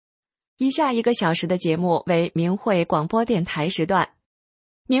以下1个小时的节目为明慧广播电台时段。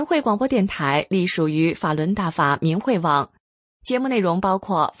明慧广播电台隶属于法轮大法明慧网，节目内容包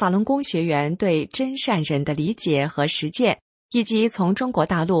括法轮功学员对真善忍的理解和实践，以及从中国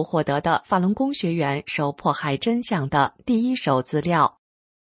大陆获得的法轮功学员受迫害真相的第一手资料。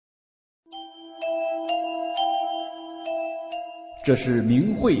这是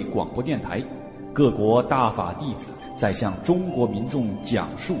明慧广播电台，各国大法弟子在向中国民众讲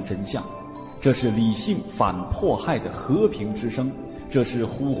述真相，这是理性反迫害的和平之声，这是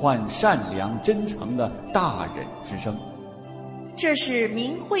呼唤善良真诚的大忍之声。这是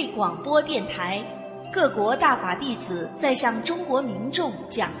明慧广播电台，各国大法弟子在向中国民众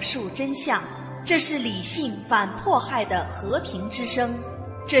讲述真相，这是理性反迫害的和平之声，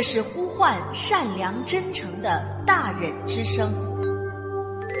这是呼唤善良真诚的大忍之声。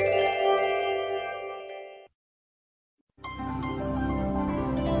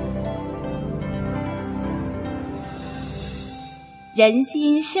人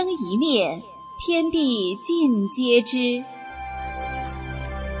心生一念，天地尽皆知。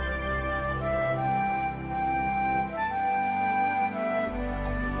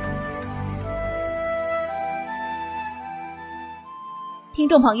听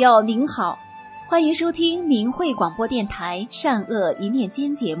众朋友您好，欢迎收听明慧广播电台善恶一念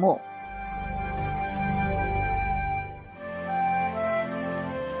间节目。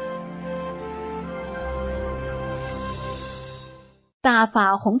大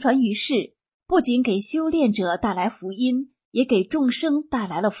法弘传于世，不仅给修炼者带来福音，也给众生带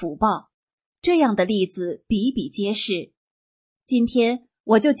来了福报。这样的例子比比皆是。今天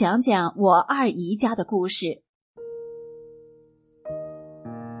我就讲讲我二姨家的故事。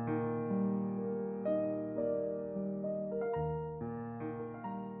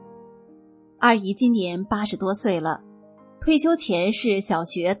二姨今年80多岁了，退休前是小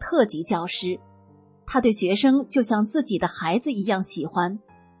学特级教师。他对学生就像自己的孩子一样喜欢，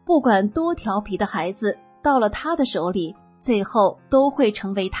不管多调皮的孩子，到了他的手里，最后都会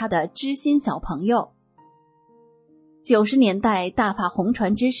成为他的知心小朋友。90年代大法弘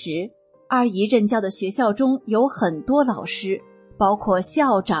传之时，二姨任教的学校中有很多老师，包括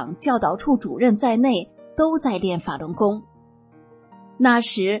校长、教导处主任在内，都在练法轮功。那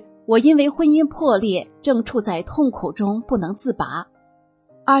时我因为婚姻破裂，正处在痛苦中不能自拔。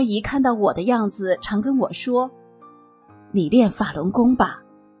二姨看到我的样子，常跟我说：“你练法轮功吧，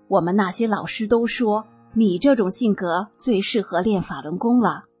我们那些老师都说你这种性格最适合练法轮功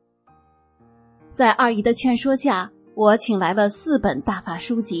了。”在二姨的劝说下，我请来了4本大法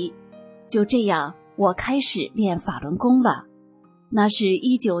书籍，就这样我开始练法轮功了。那是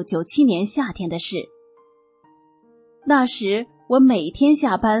1997年夏天的事。那时我每天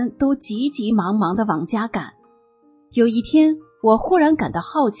下班都急急忙忙地往家赶。有一天我忽然感到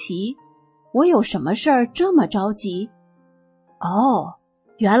好奇，我有什么事儿这么着急？哦，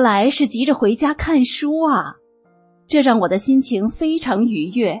原来是急着回家看书啊！这让我的心情非常愉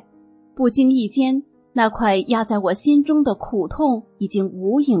悦。不经意间，那块压在我心中的苦痛已经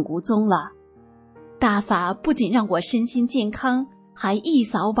无影无踪了。大法不仅让我身心健康，还一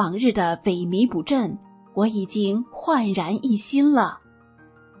扫往日的萎靡不振，我已经焕然一新了。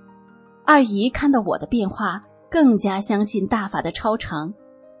二姨看到我的变化，更加相信大法的超常，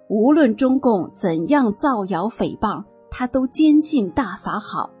无论中共怎样造谣诽谤，他都坚信大法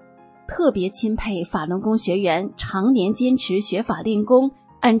好，特别钦佩法轮功学员常年坚持学法练功，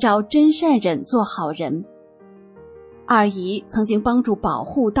按照真善忍做好人。二姨曾经帮助保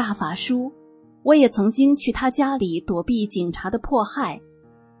护大法书，我也曾经去他家里躲避警察的迫害。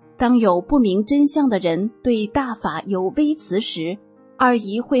当有不明真相的人对大法有微词时，二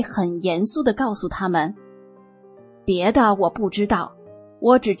姨会很严肃地告诉他们：别的我不知道，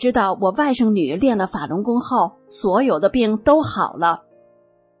我只知道我外甥女练了法轮功后，所有的病都好了。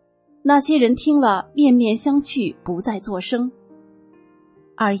那些人听了面面相觑，不再作声。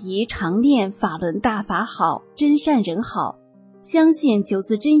二姨常念法轮大法好，真善人好，相信9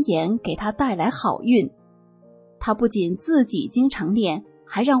字真言给她带来好运。她不仅自己经常念，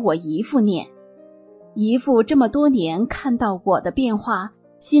还让我姨父念。姨父这么多年看到我的变化，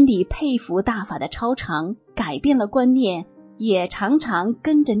心里佩服大法的超常，改变了观念，也常常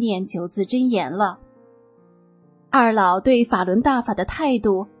跟着念9字真言了。二老对法轮大法的态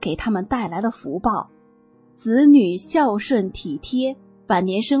度给他们带来了福报，子女孝顺体贴，晚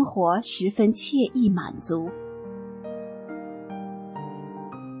年生活十分惬意满足。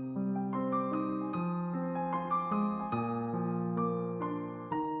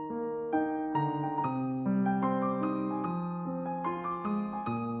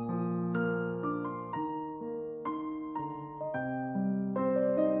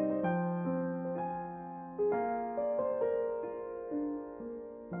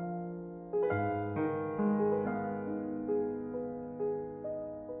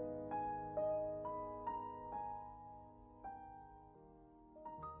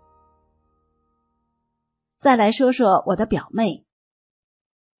再来说说我的表妹。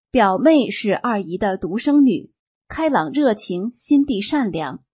表妹是二姨的独生女，开朗热情，心地善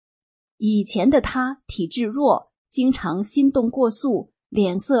良。以前的她体质弱，经常心动过速，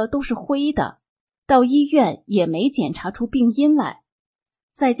脸色都是灰的，到医院也没检查出病因来。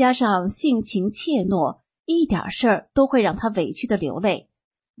再加上性情怯懦，一点事儿都会让她委屈的流泪，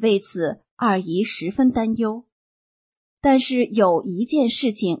为此二姨十分担忧。但是有一件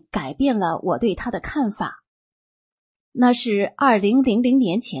事情改变了我对她的看法，那是2000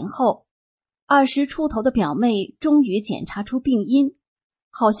年前后，20出头的表妹终于检查出病因，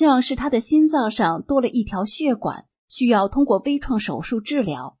好像是她的心脏上多了一条血管，需要通过微创手术治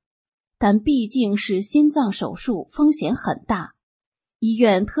疗。但毕竟是心脏手术，风险很大，医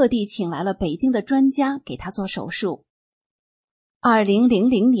院特地请来了北京的专家给她做手术。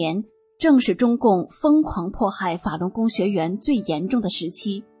2000年正是中共疯狂迫害法轮功学员最严重的时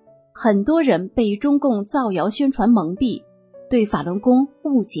期，很多人被中共造谣宣传蒙蔽，对法轮功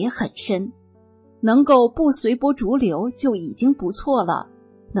误解很深。能够不随波逐流就已经不错了，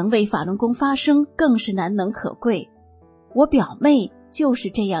能为法轮功发声更是难能可贵。我表妹就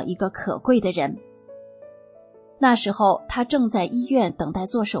是这样一个可贵的人。那时候她正在医院等待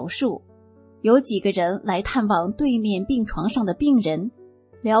做手术，有几个人来探望对面病床上的病人，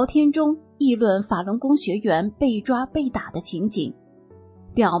聊天中议论法轮功学员被抓被打的情景。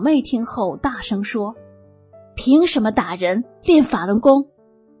表妹听后大声说：“凭什么打人？练法轮功！”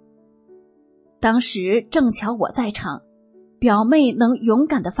当时正巧我在场，表妹能勇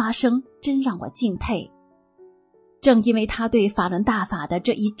敢的发声，真让我敬佩。正因为她对法轮大法的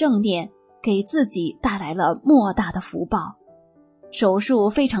这一正念，给自己带来了莫大的福报。手术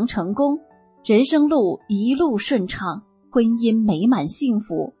非常成功，人生路一路顺畅，婚姻美满幸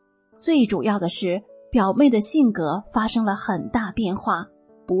福。最主要的是，表妹的性格发生了很大变化，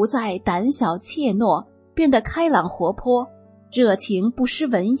不再胆小怯懦，变得开朗活泼，热情不失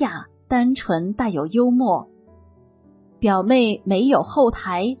文雅，单纯带有幽默。表妹没有后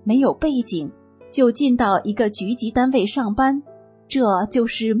台，没有背景，就进到一个局级单位上班，这就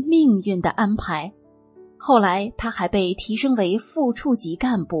是命运的安排。后来她还被提升为副处级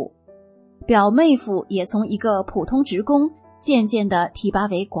干部，表妹夫也从一个普通职工渐渐地提拔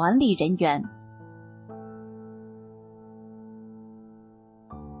为管理人员。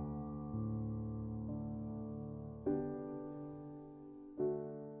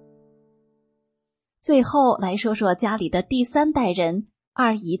最后来说说家里的第3代人，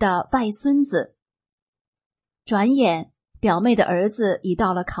二姨的外孙子。转眼表妹的儿子已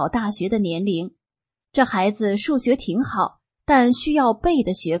到了考大学的年龄，这孩子数学挺好，但需要背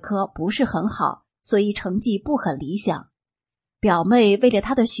的学科不是很好，所以成绩不很理想。表妹为了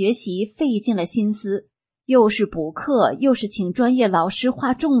他的学习费尽了心思，又是补课，又是请专业老师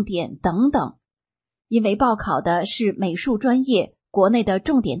划重点等等。因为报考的是美术专业，国内的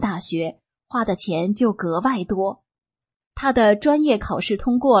重点大学，花的钱就格外多。他的专业考试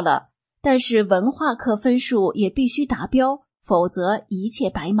通过了，但是文化课分数也必须达标，否则一切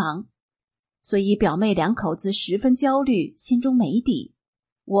白忙。所以表妹两口子十分焦虑，心中没底。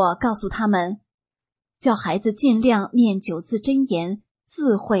我告诉他们，叫孩子尽量念9字真言，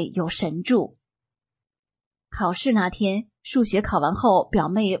自会有神助。考试那天，数学考完后，表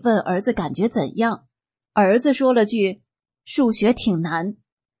妹问儿子感觉怎样，儿子说了句：“数学挺难。”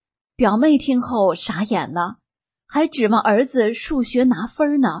表妹听后傻眼了，还指望儿子数学拿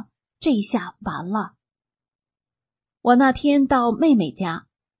分呢，这一下完了。我那天到妹妹家，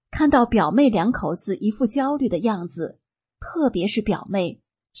看到表妹两口子一副焦虑的样子，特别是表妹，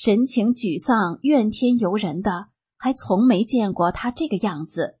神情沮丧，怨天尤人的，还从没见过她这个样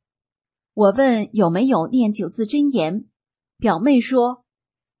子。我问有没有念9字真言，表妹说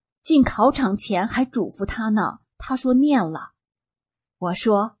进考场前还嘱咐她呢，她说念了。我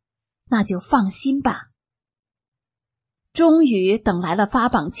说那就放心吧。终于等来了发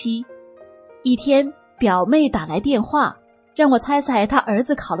榜期，一天表妹打来电话，让我猜猜她儿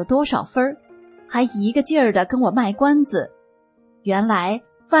子考了多少分，还一个劲儿地跟我卖关子。原来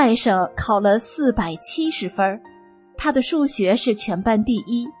外甥考了470分，他的数学是全班第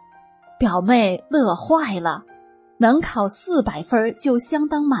一。表妹乐坏了，能考400分就相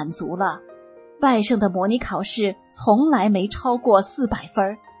当满足了。外甥的模拟考试从来没超过400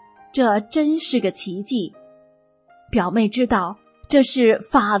分，这真是个奇迹。表妹知道这是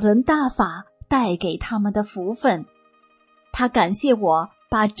法轮大法带给他们的福分，她感谢我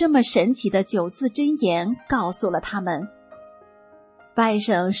把这么神奇的9字真言告诉了他们。外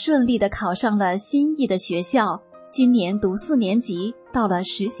甥顺利地考上了心仪的学校，今年读4年级，到了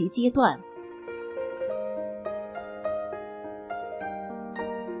实习阶段。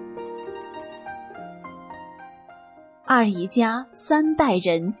二姨家3代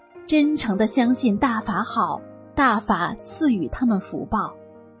人真诚地相信大法好，大法赐予他们福报。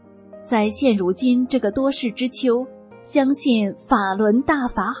在现如今这个多事之秋，相信法轮大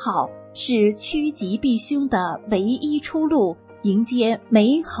法好是趋吉避凶的唯一出路，迎接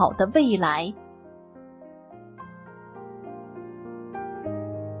美好的未来。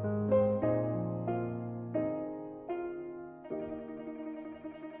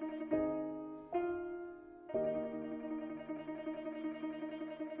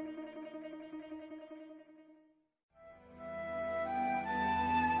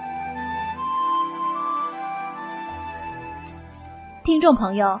听众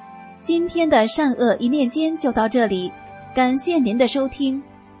朋友，今天的善恶一念间就到这里，感谢您的收听。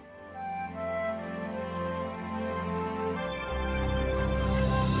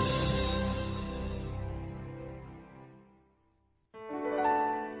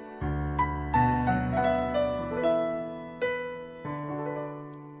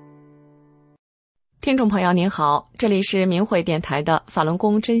听众朋友您好，这里是明慧电台的法轮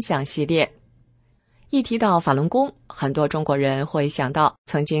功真相系列。一提到法轮功，很多中国人会想到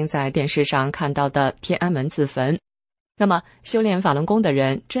曾经在电视上看到的天安门自焚。那么，修炼法轮功的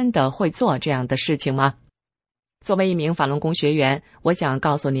人真的会做这样的事情吗？作为一名法轮功学员，我想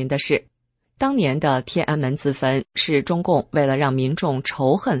告诉您的是，当年的天安门自焚是中共为了让民众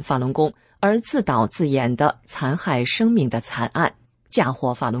仇恨法轮功而自导自演的残害生命的惨案，嫁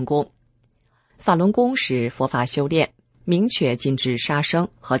祸法轮功。法轮功是佛法修炼，明确禁止杀生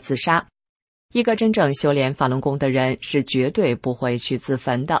和自杀。一个真正修炼法轮功的人是绝对不会去自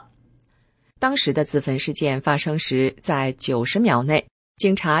焚的。当时的自焚事件发生时，在90秒内，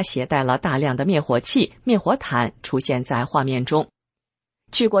警察携带了大量的灭火器、灭火毯出现在画面中。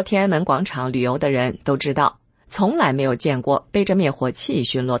去过天安门广场旅游的人都知道，从来没有见过背着灭火器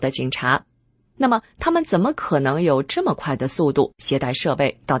巡逻的警察。那么他们怎么可能有这么快的速度携带设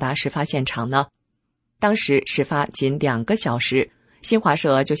备到达事发现场呢？当时事发仅2个小时，新华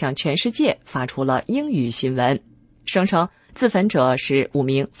社就向全世界发出了英语新闻，声称自焚者是5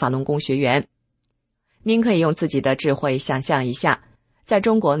名法轮功学员。您可以用自己的智慧想象一下，在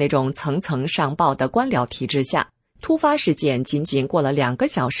中国那种层层上报的官僚体制下，突发事件仅仅过了2个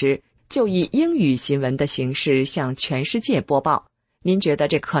小时，就以英语新闻的形式向全世界播报，您觉得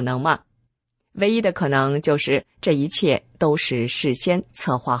这可能吗？唯一的可能就是这一切都是事先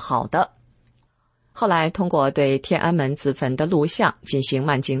策划好的。后来通过对天安门自焚的录像进行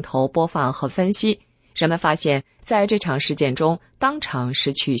慢镜头播放和分析，人们发现在这场事件中当场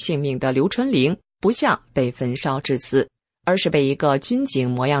失去性命的刘春玲不像被焚烧致死，而是被一个军警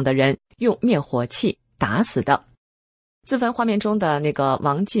模样的人用灭火器打死的。自焚画面中的那个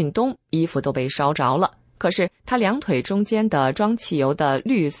王进东衣服都被烧着了，可是他2腿中间的装汽油的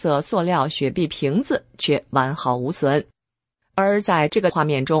绿色塑料雪碧瓶子却完好无损。而在这个画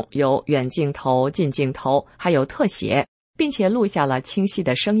面中有远镜头、近镜头，还有特写，并且录下了清晰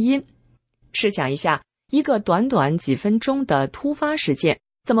的声音。试想一下，一个短短几分钟的突发事件，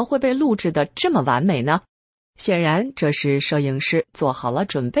怎么会被录制得这么完美呢？显然这是摄影师做好了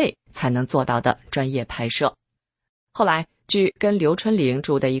准备才能做到的专业拍摄。后来据跟刘春玲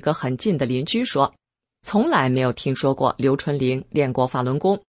住的一个很近的邻居说，从来没有听说过刘春玲练过法轮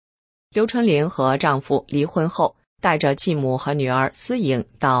功。刘春玲和丈夫离婚后，带着继母和女儿思颖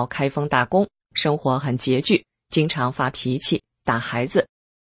到开封打工，生活很拮据，经常发脾气打孩子。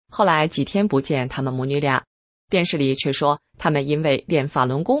后来几天不见他们母女俩，电视里却说他们因为练法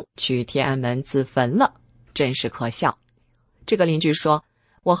轮功去天安门自焚了，真是可笑。这个邻居说，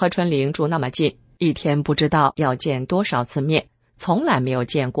我和春玲住那么近，一天不知道要见多少次面，从来没有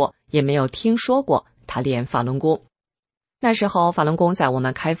见过也没有听说过他练法轮功。那时候法轮功在我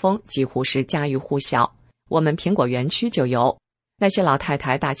们开封几乎是家喻户晓，我们苹果园区就有，那些老太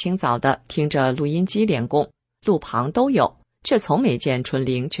太大清早的听着录音机练功，路旁都有，却从没见春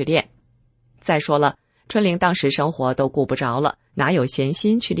玲去练。再说了，春玲当时生活都顾不着了，哪有闲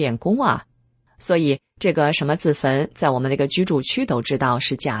心去练功啊？所以这个什么自焚，在我们那个居住区都知道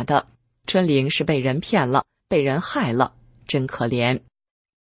是假的。春玲是被人骗了，被人害了，真可怜。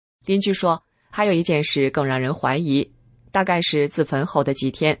邻居说，还有一件事更让人怀疑，大概是自焚后的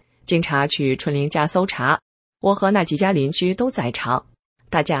几天，警察去春玲家搜查，我和那几家邻居都在场，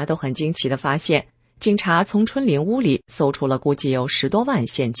大家都很惊奇地发现，警察从春玲屋里搜出了估计有10多万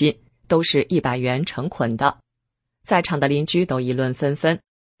现金，都是100元成捆的。在场的邻居都议论纷纷，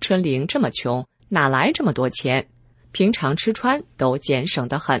春玲这么穷，哪来这么多钱？平常吃穿都俭省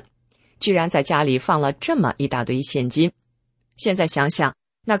得很，居然在家里放了这么一大堆现金。现在想想，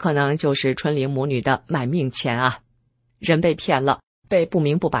那可能就是春玲母女的卖命钱啊！人被骗了，被不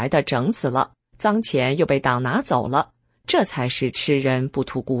明不白的整死了，脏钱又被党拿走了，这才是吃人不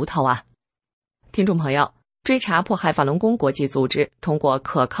吐骨头啊！听众朋友，追查迫害法轮功国际组织通过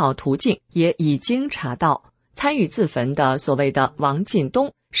可靠途径也已经查到，参与自焚的所谓的王进东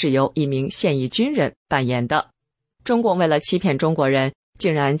是由一名现役军人扮演的。中共为了欺骗中国人，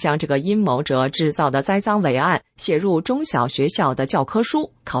竟然将这个阴谋者制造的栽赃伪案写入中小学校的教科书、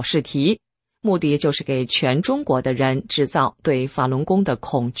考试题，目的就是给全中国的人制造对法轮功的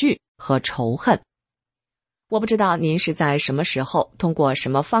恐惧和仇恨。我不知道您是在什么时候通过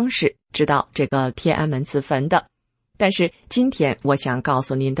什么方式知道这个天安门自焚的，但是今天我想告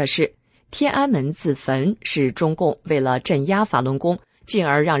诉您的是，天安门自焚是中共为了镇压法轮功，进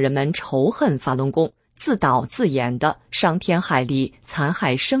而让人们仇恨法轮功，自导自演的伤天害理、残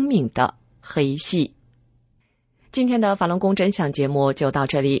害生命的黑戏。今天的法轮功真相节目就到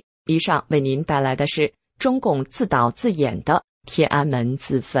这里，以上为您带来的是中共自导自演的天安门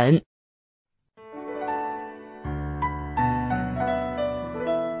自焚。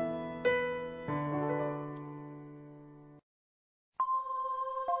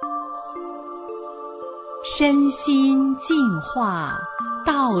身心净化，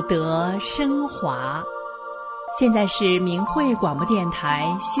道德升华。现在是明慧广播电台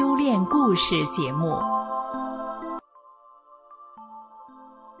修炼故事节目。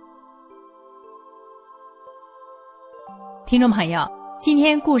听众朋友，今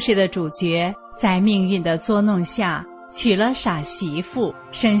天故事的主角在命运的捉弄下娶了傻媳妇，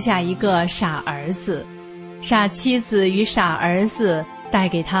生下一个傻儿子。傻妻子与傻儿子带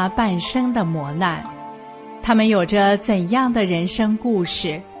给他半生的磨难，他们有着怎样的人生故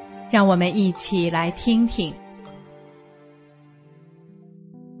事？让我们一起来听听。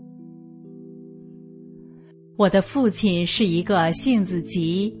我的父亲是一个性子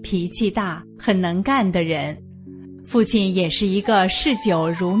急、脾气大、很能干的人。父亲也是一个嗜酒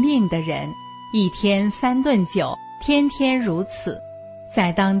如命的人，一天3顿酒，天天如此，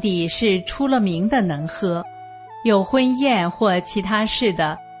在当地是出了名的能喝，有婚宴或其他事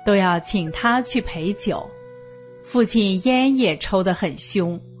的都要请他去陪酒。父亲烟也抽得很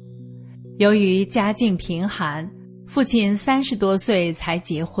凶。由于家境贫寒，父亲30多岁才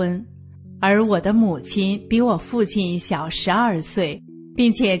结婚，而我的母亲比我父亲小12岁，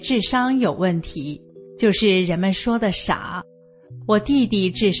并且智商有问题，就是人们说的傻。我弟弟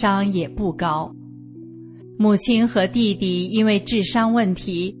智商也不高。母亲和弟弟因为智商问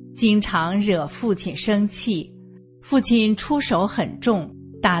题，经常惹父亲生气，父亲出手很重，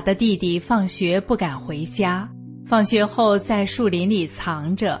打得弟弟放学不敢回家，放学后在树林里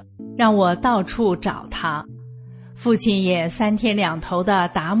藏着，让我到处找他。父亲也3天2头地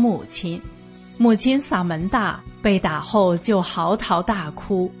打母亲，母亲嗓门大，被打后就嚎啕大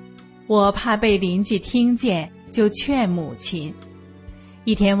哭。我怕被邻居听见，就劝母亲。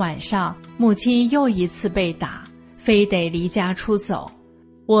一天晚上，母亲又一次被打，非得离家出走。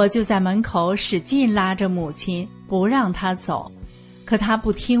我就在门口使劲拉着母亲，不让她走，可她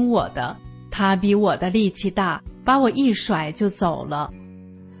不听我的，她比我的力气大，把我一甩就走了。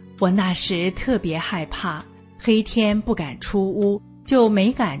我那时特别害怕，黑天不敢出屋，就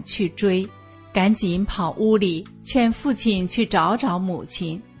没敢去追，赶紧跑屋里劝父亲去找找母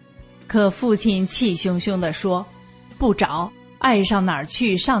亲。可父亲气汹汹地说，不找，爱上哪儿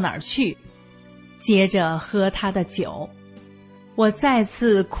去上哪儿去，接着喝他的酒。我再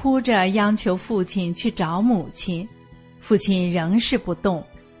次哭着央求父亲去找母亲，父亲仍是不动。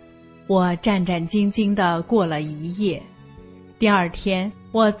我战战兢兢地过了一夜。第2天，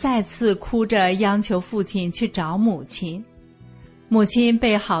我再次哭着央求父亲去找母亲，母亲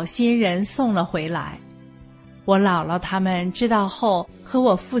被好心人送了回来。我姥姥他们知道后和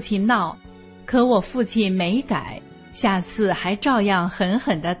我父亲闹，可我父亲没改，下次还照样狠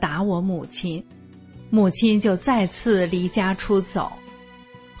狠地打我母亲，母亲就再次离家出走。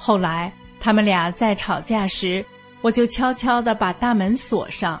后来他们俩在吵架时，我就悄悄地把大门锁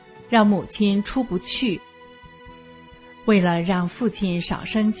上，让母亲出不去。为了让父亲少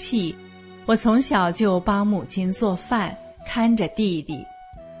生气，我从小就帮母亲做饭，看着弟弟。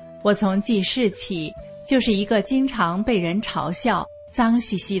我从记事起就是一个经常被人嘲笑、脏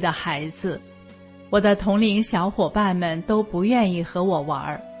兮兮的孩子。我的同龄小伙伴们都不愿意和我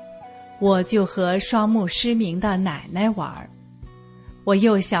玩，我就和双目失明的奶奶玩。我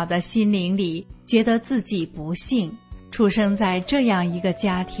幼小的心灵里觉得自己不幸，出生在这样一个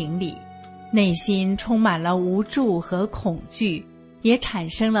家庭里，内心充满了无助和恐惧，也产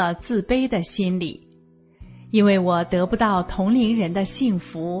生了自卑的心理，因为我得不到同龄人的幸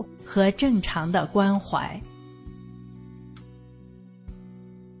福和正常的关怀。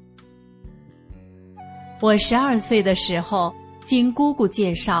我12岁的时候，经姑姑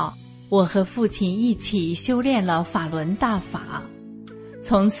介绍，我和父亲一起修炼了法轮大法。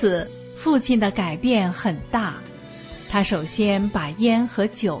从此，父亲的改变很大。他首先把烟和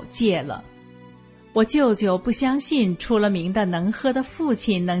酒戒了。我舅舅不相信出了名的能喝的父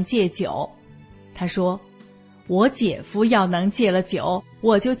亲能戒酒，他说，我姐夫要能戒了酒，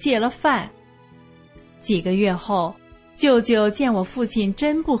我就戒了饭。几个月后，舅舅见我父亲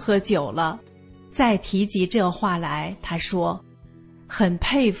真不喝酒了，再提及这话来，他说，很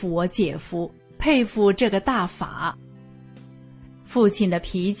佩服我姐夫，佩服这个大法。父亲的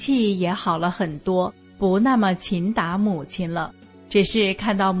脾气也好了很多，不那么勤打母亲了，只是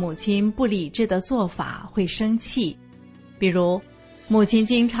看到母亲不理智的做法会生气。比如，母亲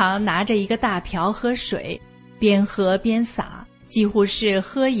经常拿着一个大瓢喝水，边喝边洒，几乎是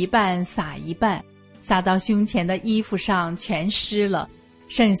喝一半洒一半，洒到胸前的衣服上全湿了，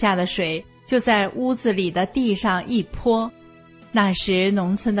剩下的水就在屋子里的地上一泼。那时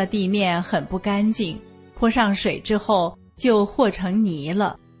农村的地面很不干净，泼上水之后就和成泥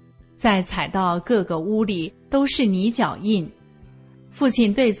了，再踩到各个屋里都是泥脚印。父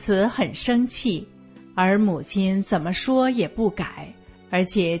亲对此很生气，而母亲怎么说也不改，而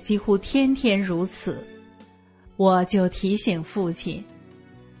且几乎天天如此。我就提醒父亲，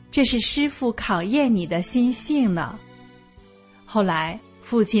这是师父考验你的心性呢。后来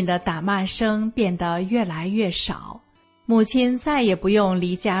父亲的打骂声变得越来越少，母亲再也不用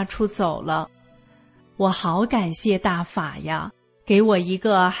离家出走了。我好感谢大法呀，给我一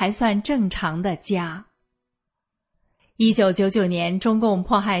个还算正常的家。1999年中共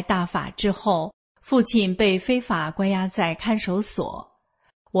迫害大法之后，父亲被非法关押在看守所，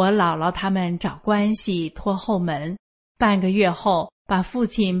我姥姥他们找关系拖后门，半个月后把父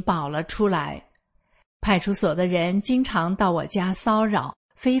亲保了出来。派出所的人经常到我家骚扰，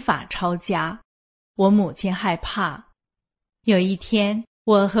非法抄家，我母亲害怕。有一天，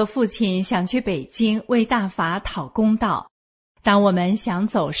我和父亲想去北京为大法讨公道。当我们想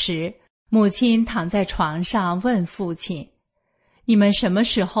走时，母亲躺在床上问父亲，你们什么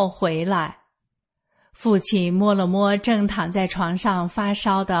时候回来？父亲摸了摸正躺在床上发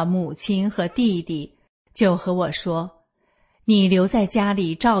烧的母亲和弟弟，就和我说，你留在家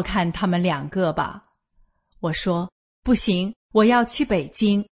里照看他们2个吧。我说，不行，我要去北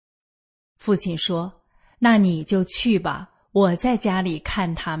京。父亲说，那你就去吧，我在家里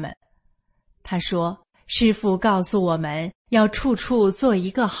看他们。他说，师父告诉我们要处处做一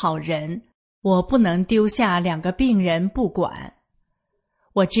个好人，我不能丢下2个病人不管。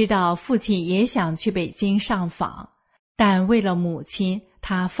我知道父亲也想去北京上访，但为了母亲，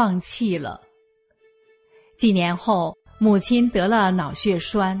他放弃了。几年后，母亲得了脑血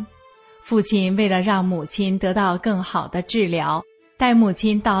栓，父亲为了让母亲得到更好的治疗，带母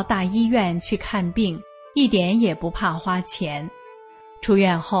亲到大医院去看病，一点也不怕花钱。出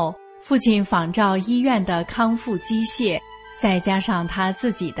院后，父亲仿照医院的康复机械，再加上他自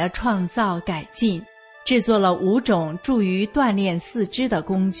己的创造改进，制作了5种助于锻炼四肢的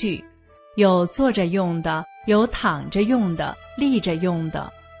工具，有坐着用的，有躺着用的，立着用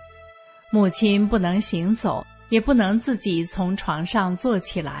的。母亲不能行走，也不能自己从床上坐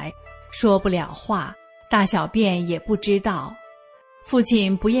起来，说不了话，大小便也不知道。父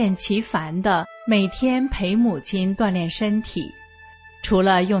亲不厌其烦地每天陪母亲锻炼身体，除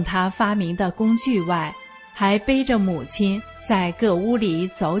了用他发明的工具外，还背着母亲在各屋里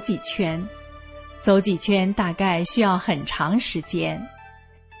走几圈。走几圈大概需要很长时间，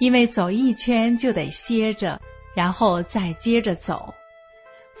因为走一圈就得歇着，然后再接着走。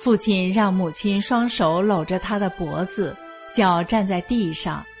父亲让母亲双手搂着他的脖子，脚站在地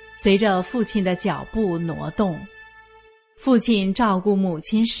上，随着父亲的脚步挪动。父亲照顾母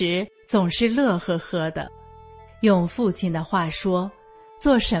亲时总是乐呵呵的，用父亲的话说，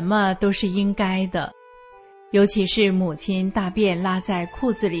做什么都是应该的。尤其是母亲大便拉在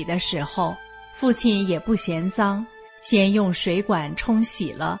裤子里的时候，父亲也不嫌脏，先用水管冲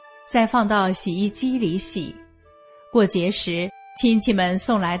洗了，再放到洗衣机里洗。过节时，亲戚们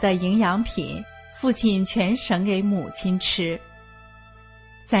送来的营养品，父亲全省给母亲吃。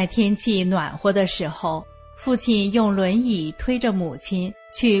在天气暖和的时候，父亲用轮椅推着母亲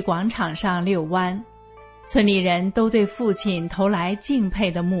去广场上遛弯，村里人都对父亲投来敬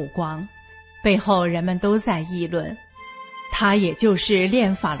佩的目光，背后人们都在议论，他也就是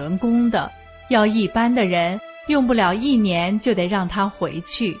练法轮功的，要一般的人用不了1年就得让他回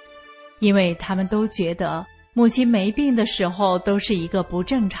去，因为他们都觉得母亲没病的时候都是一个不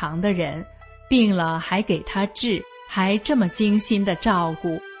正常的人，病了还给他治，还这么精心的照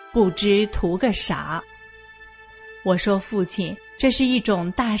顾，不知图个啥。我说父亲，这是一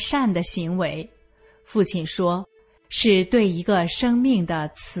种大善的行为。父亲说，是对一个生命的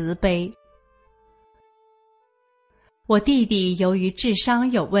慈悲。我弟弟由于智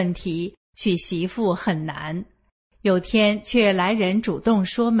商有问题，娶媳妇很难，有天却来人主动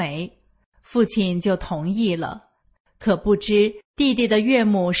说媒，父亲就同意了。可不知弟弟的岳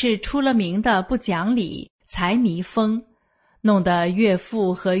母是出了名的不讲理、财迷疯，弄得岳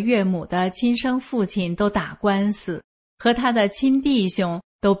父和岳母的亲生父亲都打官司，和他的亲弟兄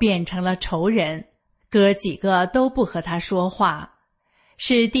都变成了仇人，哥几个都不和他说话。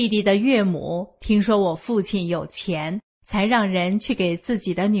是弟弟的岳母听说我父亲有钱，才让人去给自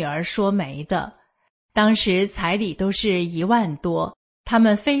己的女儿说媒的。当时彩礼都是1万多，他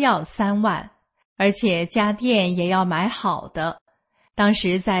们非要3万，而且家电也要买好的。当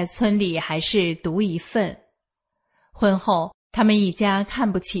时在村里还是独一份。婚后，他们一家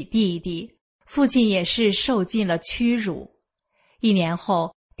看不起弟弟，父亲也是受尽了屈辱。1年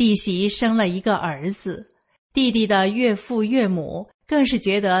后，弟媳生了一个儿子，弟弟的岳父岳母更是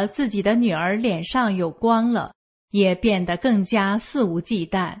觉得自己的女儿脸上有光了，也变得更加肆无忌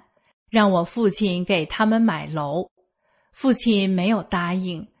惮，让我父亲给他们买楼。父亲没有答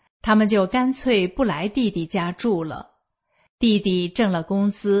应，他们就干脆不来弟弟家住了。弟弟挣了工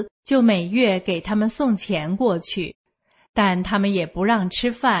资，就每月给他们送钱过去，但他们也不让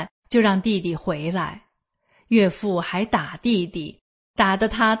吃饭，就让弟弟回来。岳父还打弟弟，打得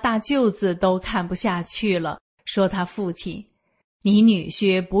他大舅子都看不下去了，说他父亲：“你女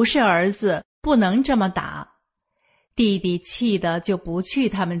婿不是儿子，不能这么打。”弟弟气得就不去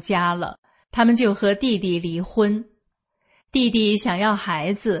他们家了，他们就和弟弟离婚。弟弟想要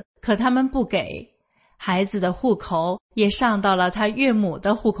孩子，可他们不给，孩子的户口也上到了他岳母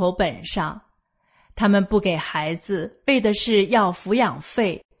的户口本上。他们不给孩子，为的是要抚养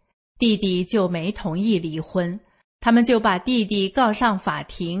费，弟弟就没同意离婚，他们就把弟弟告上法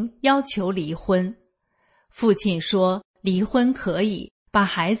庭，要求离婚。父亲说离婚可以，把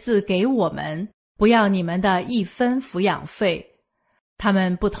孩子给我们，不要你们的1分抚养费。他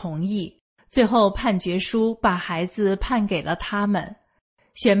们不同意，最后判决书把孩子判给了他们，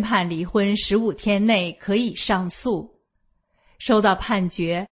宣判离婚15天内可以上诉。收到判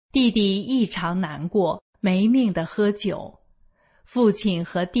决，弟弟异常难过，没命地喝酒。父亲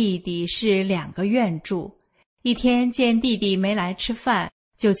和弟弟是2个院住，一天见弟弟没来吃饭，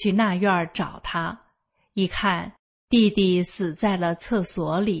就去那院找他，一看弟弟死在了厕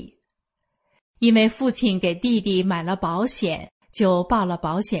所里。因为父亲给弟弟买了保险，就报了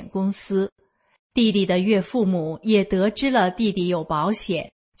保险公司。弟弟的岳父母也得知了弟弟有保险，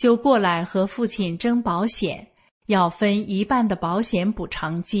就过来和父亲争保险，要分1半的保险补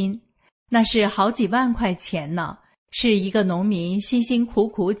偿金，那是好几万块钱呢，是一个农民辛辛苦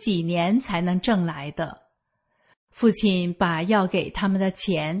苦几年才能挣来的。父亲把要给他们的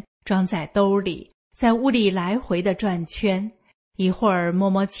钱装在兜里，在屋里来回的转圈，一会儿摸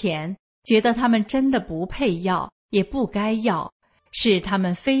摸钱，觉得他们真的不配要，也不该要，是他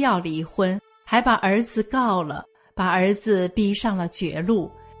们非要离婚，还把儿子告了，把儿子逼上了绝路，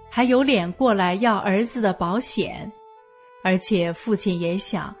还有脸过来要儿子的保险。而且父亲也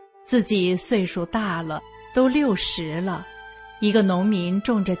想，自己岁数大了，都60了，一个农民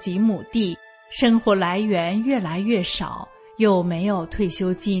种着几亩地，生活来源越来越少，又没有退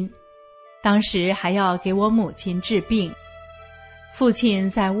休金，当时还要给我母亲治病。父亲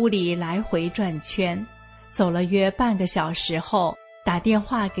在屋里来回转圈，走了约半个小时后，打电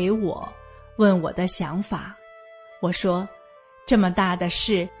话给我，问我的想法。我说，这么大的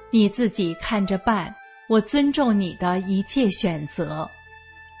事你自己看着办，我尊重你的一切选择。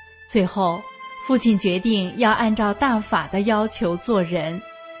最后父亲决定要按照大法的要求做人，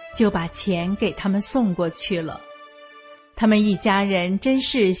就把钱给他们送过去了。他们一家人真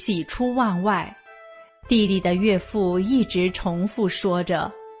是喜出望外。弟弟的岳父一直重复说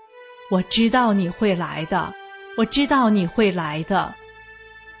着，我知道你会来的，我知道你会来的。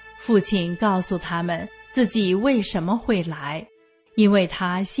父亲告诉他们自己为什么会来，因为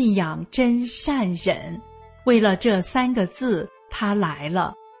他信仰真善忍，为了这3个字他来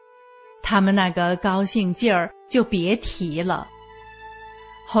了。他们那个高兴劲儿就别提了。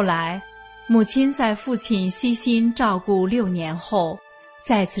后来母亲在父亲悉心照顾6年后，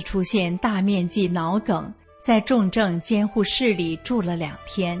再次出现大面积脑梗，在重症监护室里住了2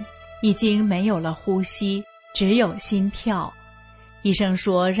天，已经没有了呼吸，只有心跳。医生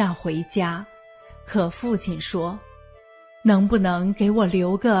说让回家，可父亲说，能不能给我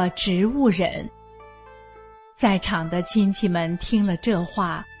留个植物人？在场的亲戚们听了这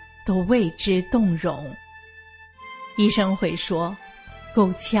话，都为之动容。医生会说，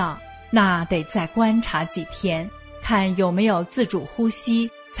够呛，那得再观察几天，看有没有自主呼吸，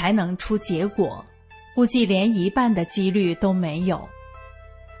才能出结果。估计连一半的几率都没有。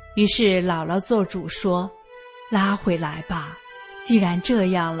于是姥姥做主说，拉回来吧，既然这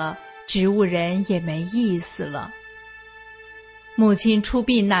样了，植物人也没意思了。母亲出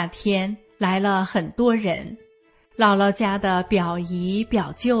殡那天来了很多人，姥姥家的表姨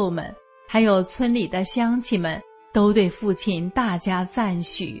表舅们，还有村里的乡亲们，都对父亲大加赞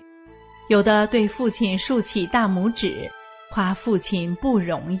许，有的对父亲竖起大拇指，夸父亲不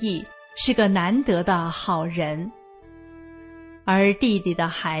容易，是个难得的好人。而弟弟的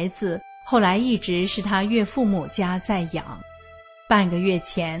孩子后来一直是他岳父母家在养。半个月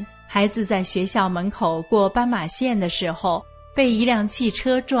前，孩子在学校门口过斑马线的时候，被一辆汽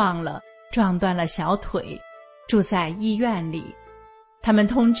车撞了，撞断了小腿，住在医院里。他们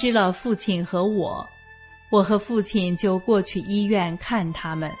通知了父亲和我和父亲就过去医院看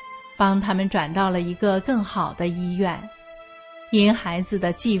他们，帮他们转到了一个更好的医院。因孩子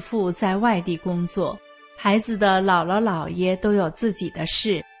的继父在外地工作，孩子的姥姥姥爷都有自己的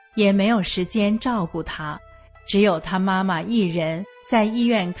事，也没有时间照顾他，只有他妈妈一人在医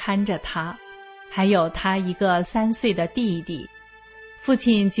院看着他，还有他一个3岁的弟弟。父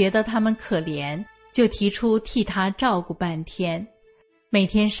亲觉得他们可怜，就提出替他照顾半天。每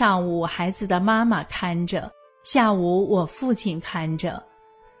天上午孩子的妈妈看着，下午我父亲看着。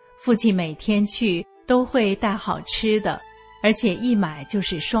父亲每天去都会带好吃的，而且一买就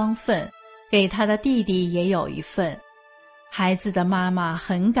是双份，给他的弟弟也有一份。孩子的妈妈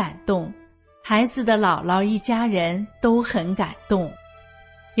很感动，孩子的姥姥一家人都很感动。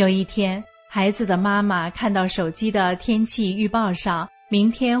有一天，孩子的妈妈看到手机的天气预报上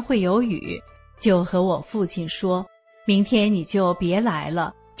明天会有雨，就和我父亲说，明天你就别来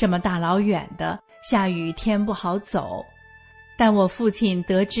了，这么大老远的，下雨天不好走。但我父亲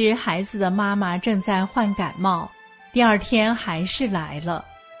得知孩子的妈妈正在患感冒，第二天还是来了。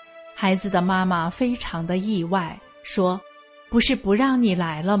孩子的妈妈非常的意外，说，不是不让你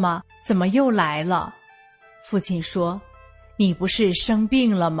来了吗？怎么又来了？父亲说，你不是生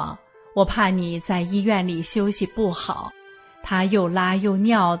病了吗？我怕你在医院里休息不好，他又拉又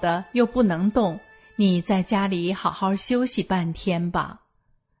尿的，又不能动，你在家里好好休息半天吧。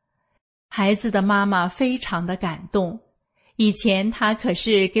孩子的妈妈非常的感动，以前她可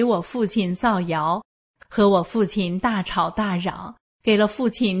是给我父亲造谣，和我父亲大吵大嚷，给了父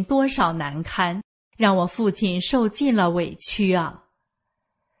亲多少难堪，让我父亲受尽了委屈啊。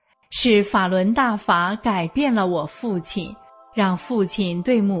是法轮大法改变了我父亲，让父亲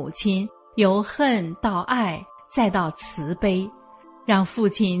对母亲由恨到爱，再到慈悲，让父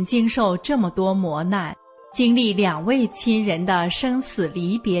亲经受这么多磨难，经历2位亲人的生死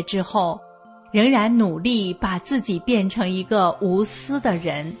离别之后，仍然努力把自己变成一个无私的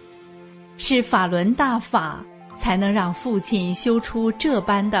人。是法轮大法才能让父亲修出这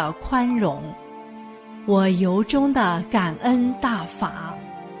般的宽容，我由衷的感恩大法。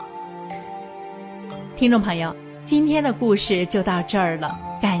听众朋友，今天的故事就到这儿了，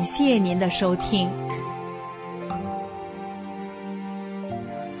感谢您的收听。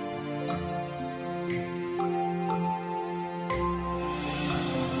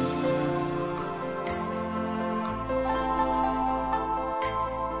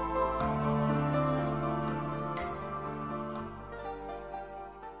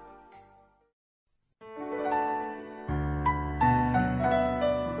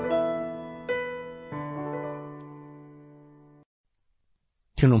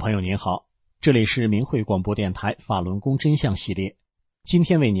听众朋友您好，这里是明慧广播电台法轮功真相系列，今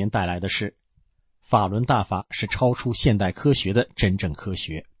天为您带来的是法轮大法是超出现代科学的真正科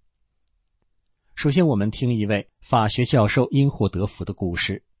学。首先我们听一位法学教授因祸得福的故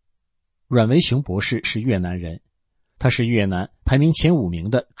事。阮维雄博士是越南人，他是越南排名前5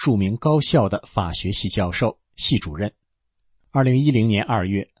名的著名高校的法学系教授、系主任。2010年2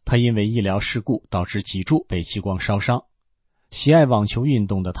月，他因为医疗事故导致脊柱被激光烧伤，喜爱网球运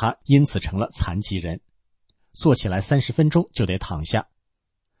动的他因此成了残疾人，坐起来30分钟就得躺下。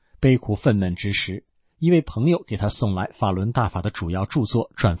悲苦愤懑之时，一位朋友给他送来法轮大法的主要著作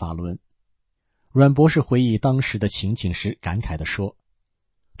《转法轮》。阮博士回忆当时的情景时感慨地说，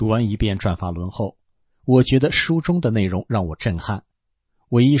读完一遍《转法轮》后，我觉得书中的内容让我震撼。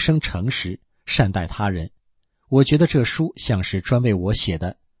我一生诚实，善待他人，我觉得这书像是专为我写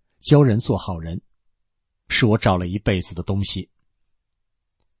的，教人做好人，是我找了一辈子的东西。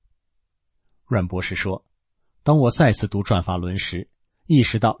阮博士说，当我再次读《转法轮》时，意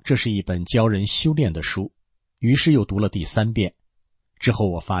识到这是一本教人修炼的书，于是又读了第3遍。之后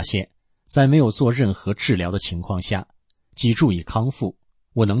我发现，在没有做任何治疗的情况下，脊柱已康复，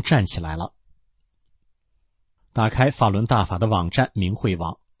我能站起来了。打开法轮大法的网站明慧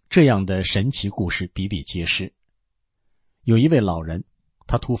网，这样的神奇故事比比皆是。有一位老人，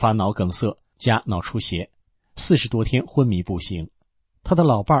他突发脑梗塞加脑出血，40多天昏迷不醒。他的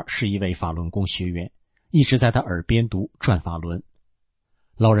老伴儿是一位法轮功学员，一直在他耳边读转法轮。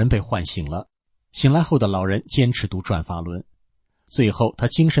老人被唤醒了，醒来后的老人坚持读转法轮，最后他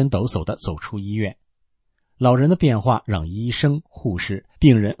精神抖擞地走出医院。老人的变化让医生、护士、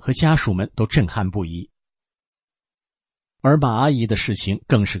病人和家属们都震撼不已。而马阿姨的事情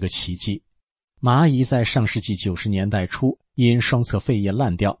更是个奇迹。马阿姨在上世纪90年代初因双侧肺叶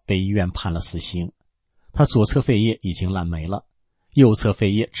烂掉被医院判了死刑，她左侧肺叶已经烂没了，右侧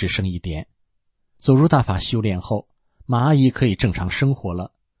肺叶只剩一点。走入大法修炼后，马阿姨可以正常生活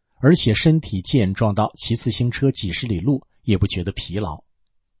了，而且身体健壮到骑自行车几十里路也不觉得疲劳。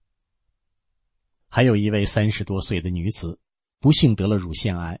还有一位30多岁的女子，不幸得了乳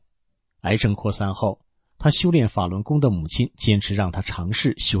腺癌，癌症扩散后，她修炼法轮功的母亲坚持让她尝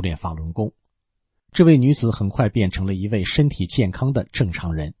试修炼法轮功。这位女子很快变成了一位身体健康的正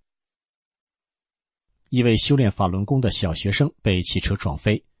常人。一位修炼法轮功的小学生被汽车撞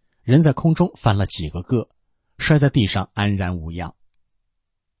飞，人在空中翻了几个个，摔在地上安然无恙。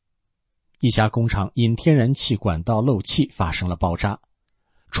一家工厂因天然气管道漏气发生了爆炸，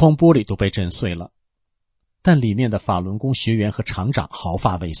窗玻璃都被震碎了，但里面的法轮功学员和厂长毫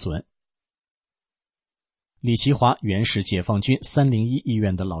发未损。李其华原是解放军301医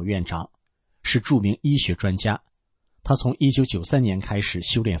院的老院长，是著名医学专家。他从1993年开始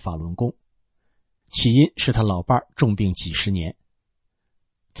修炼法轮功，起因是他老伴儿重病几十年，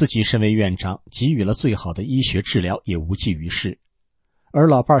自己身为院长，给予了最好的医学治疗也无济于事。而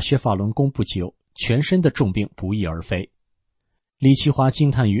老伴儿学法轮功不久，全身的重病不翼而飞。李其华惊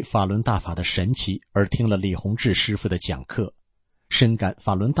叹于法轮大法的神奇，而听了李洪志师傅的讲课，深感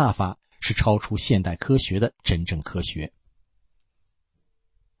法轮大法是超出现代科学的真正科学。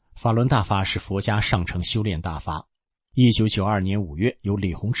法轮大法是佛家上乘修炼大法，1992年5月由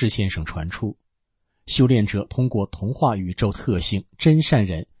李洪志先生传出。修炼者通过同化宇宙特性真善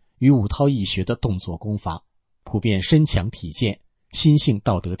忍与五韬易学的动作功法，普遍身强体健，心性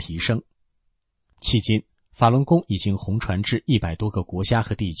道德提升。迄今法轮功已经红传至100多个国家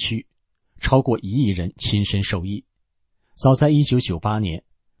和地区，超过1亿人亲身受益。早在1998年，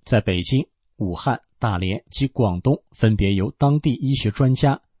在北京、武汉、大连及广东分别由当地医学专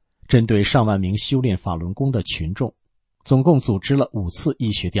家针对上万名修炼法轮功的群众，总共组织了5次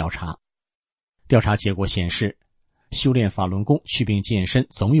医学调查。调查结果显示，修炼法轮功祛病健身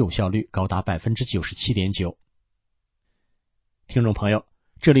总有效率高达 97.9%。 听众朋友，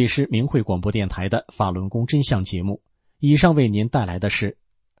这里是明慧广播电台的法轮功真相节目，以上为您带来的是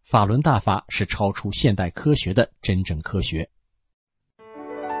法轮大法是超出现代科学的真正科学。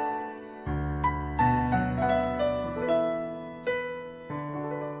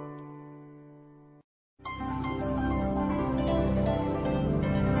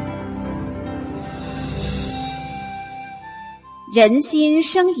人心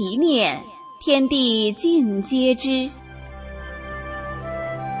生一念，天地尽皆知。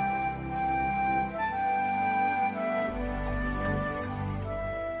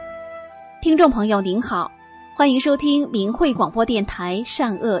听众朋友您好，欢迎收听明慧广播电台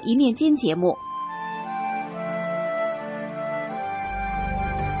善恶一念间节目。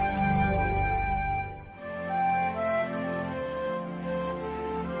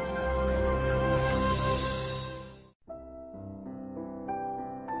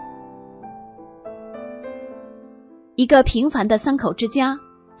一个平凡的3口之家，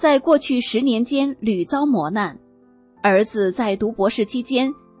在过去10年间屡遭磨难。儿子在读博士期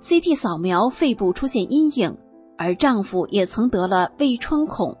间 CT 扫描肺部出现阴影，而丈夫也曾得了胃穿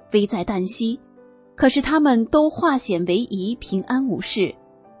孔，危在旦夕。可是他们都化险为夷，平安无事。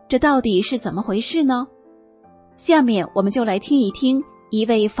这到底是怎么回事呢？下面我们就来听一听一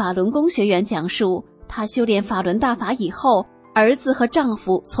位法轮功学员讲述他修炼法轮大法以后，儿子和丈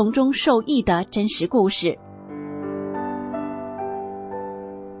夫从中受益的真实故事。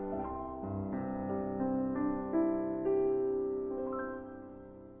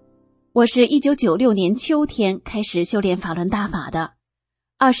我是1996年秋天开始修炼法轮大法的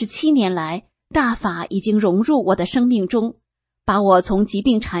，27年来，大法已经融入我的生命中，把我从疾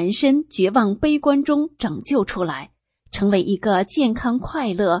病缠身、绝望悲观中拯救出来，成为一个健康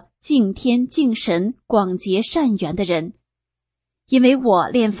快乐、敬天敬神、广结善缘的人。因为我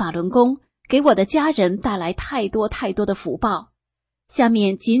练法轮功，给我的家人带来太多的福报。下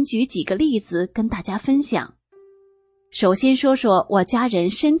面仅举几个例子跟大家分享。首先说说我家人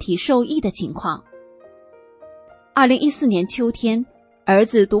身体受益的情况。2014年秋天，儿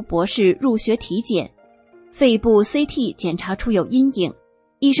子读博士入学体检，肺部 CT 检查出有阴影，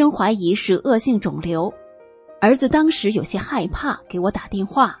医生怀疑是恶性肿瘤。儿子当时有些害怕，给我打电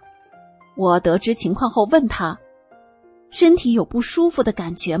话。我得知情况后问他，身体有不舒服的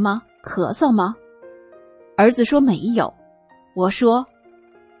感觉吗？咳嗽吗？儿子说没有。我说，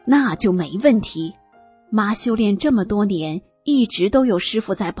那就没问题。妈修炼这么多年，一直都有师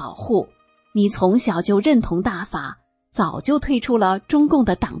父在保护，你从小就认同大法，早就退出了中共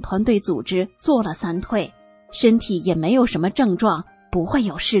的党团队组织，做了3退，身体也没有什么症状，不会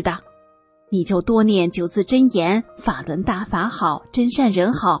有事的。你就多念9字真言，法轮大法好，真善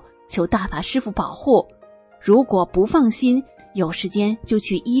人好，求大法师父保护。如果不放心，有时间就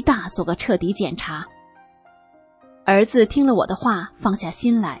去医大做个彻底检查。儿子听了我的话，放下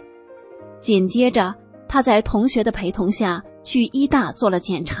心来。紧接着，他在同学的陪同下去医大做了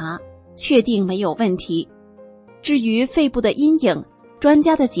检查，确定没有问题。至于肺部的阴影，专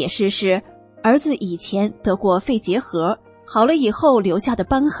家的解释是，儿子以前得过肺结核，好了以后留下的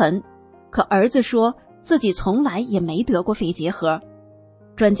瘢痕。可儿子说自己从来也没得过肺结核。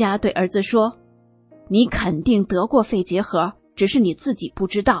专家对儿子说，你肯定得过肺结核，只是你自己不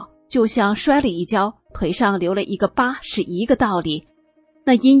知道，就像摔了一跤，腿上留了一个疤是一个道理。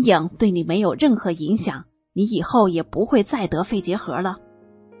那阴影对你没有任何影响，你以后也不会再得肺结核了。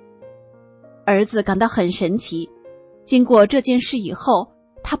儿子感到很神奇，经过这件事以后，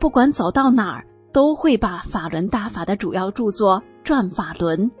他不管走到哪儿，都会把法轮大法的主要著作《转法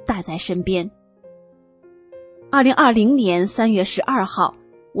轮》带在身边。2020年3月12号，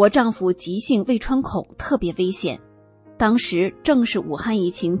我丈夫急性胃穿孔特别危险，当时正是武汉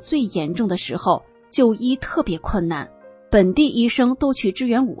疫情最严重的时候，就医特别困难，本地医生都去支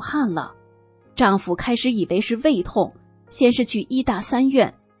援武汉了。丈夫开始以为是胃痛，先是去医大3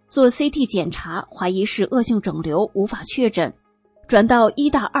院做 CT 检查，怀疑是恶性肿瘤，无法确诊。转到医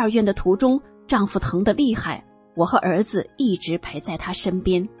大2院的途中，丈夫疼得厉害，我和儿子一直陪在他身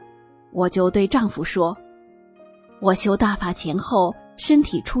边。我就对丈夫说，我修大法前后身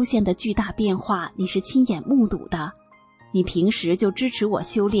体出现的巨大变化，你是亲眼目睹的。你平时就支持我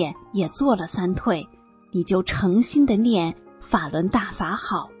修炼，也做了3退，你就诚心的念法轮大法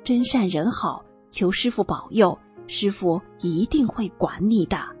好，真善人好，求师父保佑，师父一定会管你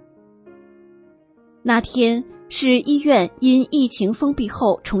的。那天是医院因疫情封闭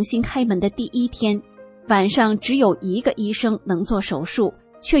后重新开门的第1天，晚上只有1个医生能做手术，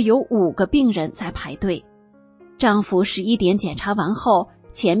却有5个病人在排队。丈夫11点检查完后，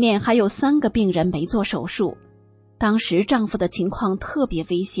前面还有3个病人没做手术。当时丈夫的情况特别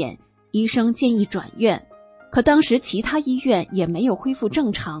危险，医生建议转院，可当时其他医院也没有恢复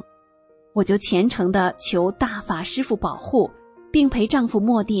正常。我就虔诚地求大法师父保护，并陪丈夫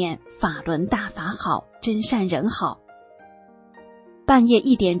默念法轮大法好，真善人好。半夜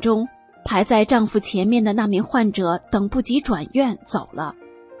1点钟，排在丈夫前面的那名患者等不及转院走了。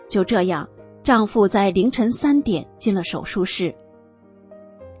就这样，丈夫在凌晨3点进了手术室。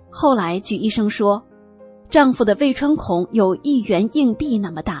后来据医生说，丈夫的胃穿孔有1元硬币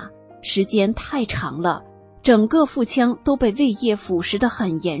那么大，时间太长了，整个腹腔都被胃液腐蚀得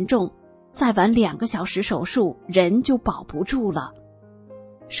很严重，再晚2个小时手术，人就保不住了。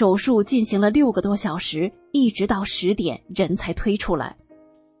手术进行了6个多小时，一直到10点人才推出来。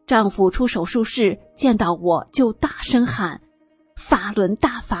丈夫出手术室见到我就大声喊，法轮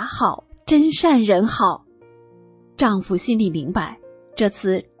大法好，真善人好。丈夫心里明白，这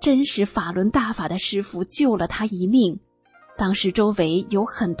次真是法轮大法的师父救了他一命。当时周围有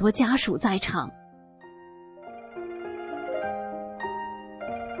很多家属在场。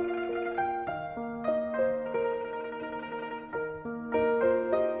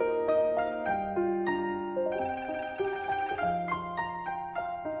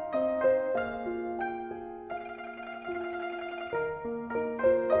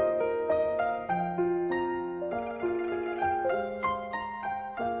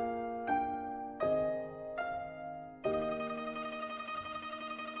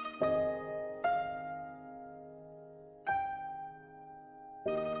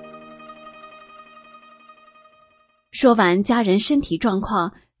说完家人身体状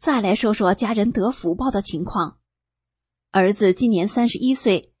况，再来说说家人得福报的情况。儿子今年31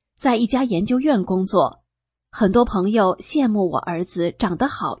岁，在一家研究院工作。很多朋友羡慕我儿子长得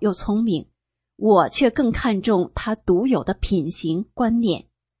好又聪明，我却更看重他独有的品行观念。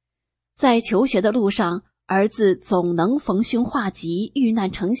在求学的路上，儿子总能逢凶化吉，遇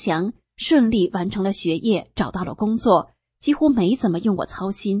难成祥，顺利完成了学业，找到了工作，几乎没怎么用我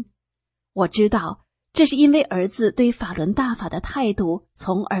操心。我知道这是因为儿子对法轮大法的态度，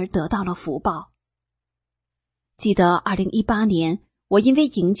从而得到了福报。记得2018年，我因为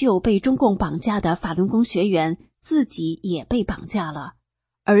营救被中共绑架的法轮功学员，自己也被绑架了。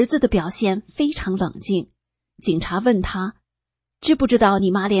儿子的表现非常冷静。警察问他，知不知道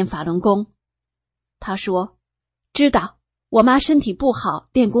你妈练法轮功？他说，知道，我妈身体不好，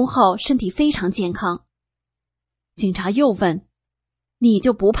练功后身体非常健康。警察又问，你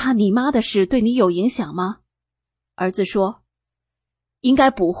就不怕你妈的事对你有影响吗？儿子说，应该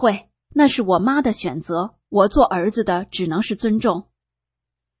不会，那是我妈的选择，我做儿子的只能是尊重。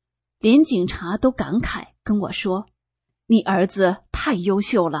连警察都感慨跟我说，你儿子太优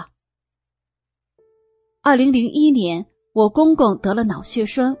秀了。2001年，我公公得了脑血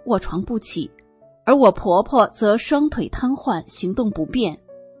栓，卧床不起，而我婆婆则双腿瘫痪，行动不便。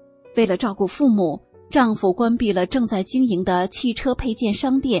为了照顾父母，丈夫关闭了正在经营的汽车配件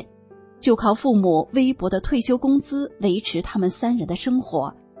商店，就靠父母微薄的退休工资维持他们3人的生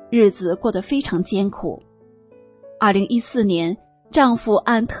活，日子过得非常艰苦。2014年，丈夫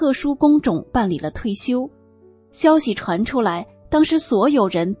按特殊工种办理了退休。消息传出来，当时所有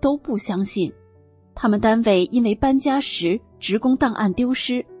人都不相信。他们单位因为搬家时职工档案丢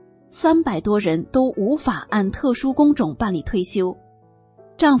失，300多人都无法按特殊工种办理退休。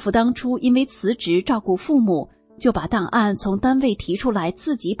丈夫当初因为辞职照顾父母，就把档案从单位提出来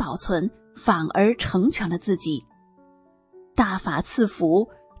自己保存，反而成全了自己。大法赐福，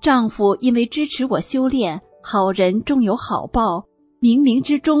丈夫因为支持我修炼，好人终有好报，冥冥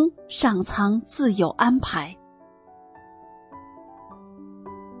之中上苍自有安排。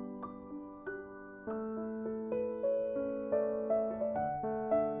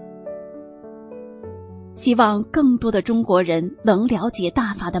希望更多的中国人能了解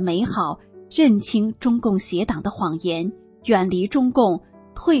大法的美好，认清中共邪党的谎言，远离中共，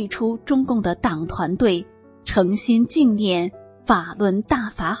退出中共的党团队，诚心敬念法轮大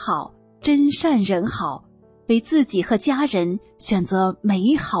法好，真善人好，为自己和家人选择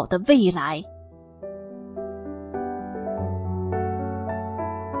美好的未来。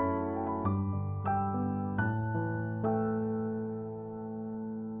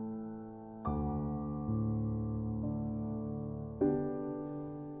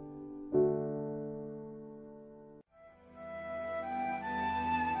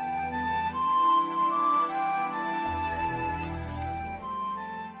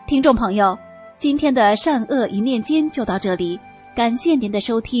听众朋友，今天的善恶一念间就到这里，感谢您的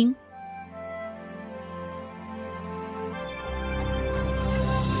收听。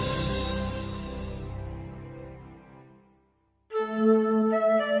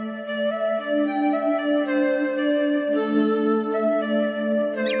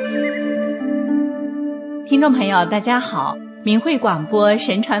听众朋友大家好，明慧广播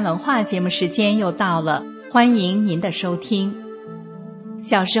神传文化节目时间又到了，欢迎您的收听。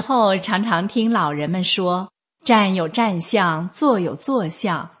小时候常常听老人们说，站有站相，坐有坐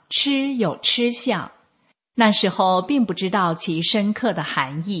相，吃有吃相。那时候并不知道其深刻的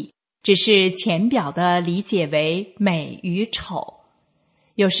含义，只是浅表地理解为美与丑。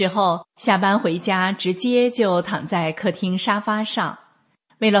有时候下班回家直接就躺在客厅沙发上，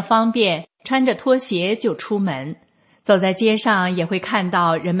为了方便，穿着拖鞋就出门。走在街上也会看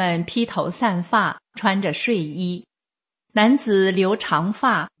到人们披头散发，穿着睡衣。男子留长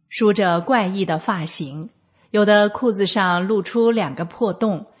发，梳着怪异的发型，有的裤子上露出2个破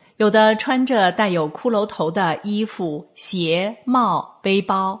洞，有的穿着带有骷髅头的衣服、鞋、帽、背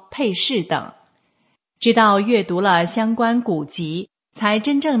包、配饰等。直到阅读了相关古籍，才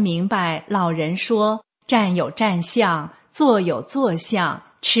真正明白老人说站有站相，坐有坐相，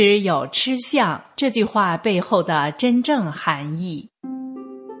吃有吃相这句话背后的真正含义。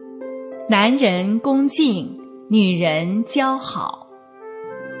男人恭敬，女人姣好。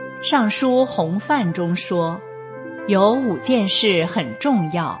上书洪范中说，有5件事很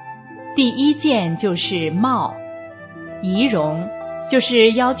重要，第1件就是貌。仪容就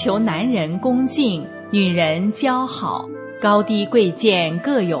是要求男人恭敬，女人姣好，高低贵贱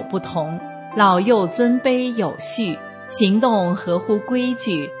各有不同，老幼尊卑有序，行动合乎规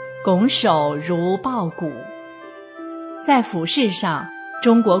矩，拱手如抱鼓。在服饰上，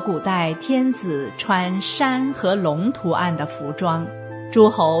中国古代天子穿山和龙图案的服装，诸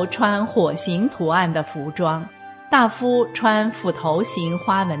侯穿火形图案的服装，大夫穿斧头形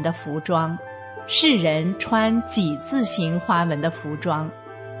花纹的服装，士人穿几字形花纹的服装。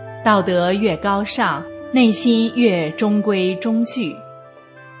道德越高尚，内心越中规中矩。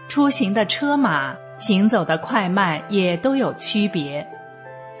出行的车马，行走的快慢也都有区别。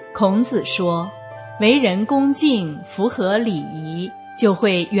孔子说，为人恭敬，符合礼仪，就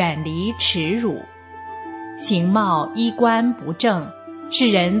会远离耻辱。形貌衣冠不正，使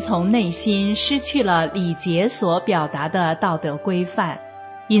人从内心失去了礼节所表达的道德规范，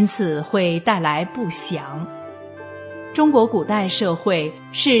因此会带来不祥。中国古代社会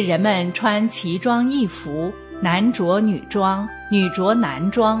是人们穿奇装异服，男着女装，女着男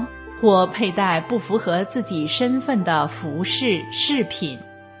装，或佩戴不符合自己身份的服饰饰品，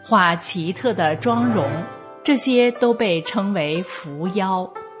画奇特的妆容，这些都被称为伏妖。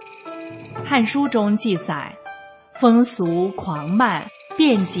《汉书》中记载，风俗狂漫，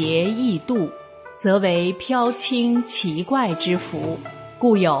便捷易度，则为飘轻奇怪之服，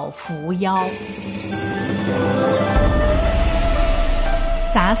故有伏妖。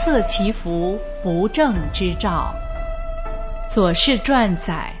杂色其服，不正之兆。《左氏传》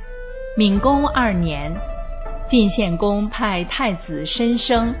载，闵公2年，晋献公派太子申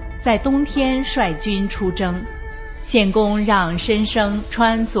生在冬天率军出征，献公让申生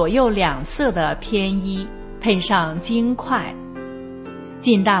穿左右2色的偏衣，配上金块。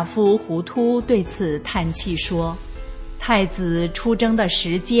晋大夫胡突对此叹气说，太子出征的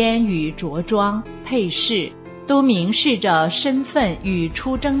时间与着装配饰都明示着身份与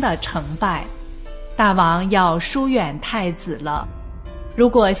出征的成败，大王要疏远太子了。如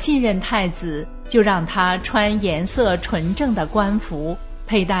果信任太子，就让他穿颜色纯正的官服，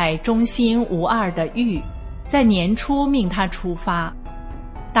佩戴忠心无二的玉，在年初命他出发。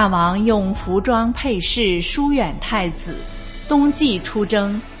大王用服装配饰疏远太子，冬季出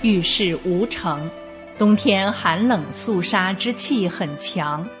征，遇事无成。冬天寒冷肃杀之气很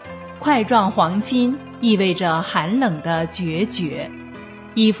强，块状黄金意味着寒冷的决绝，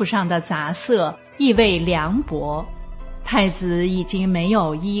衣服上的杂色意味凉薄，太子已经没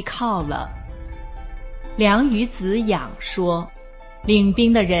有依靠了。梁于子养说，领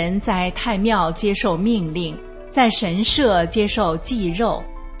兵的人在太庙接受命令，在神社接受祭肉，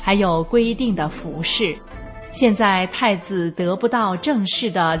还有规定的服饰。现在太子得不到正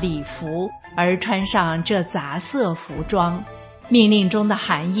式的礼服，而穿上这杂色服装，命令中的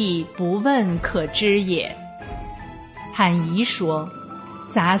含义不问可知也。罕仪说，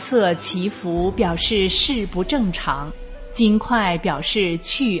杂色其服表示事不正常，金块表示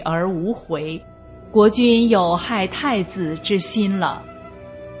去而无回，国君有害太子之心了。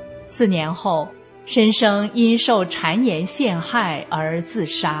4年后，申生因受谗言陷害而自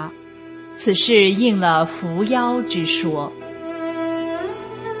杀，此事应了伏妖之说。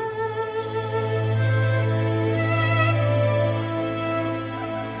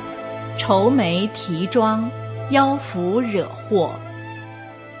愁眉提妆，妖符惹祸。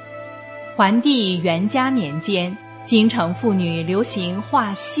桓帝元嘉年间，京城妇女流行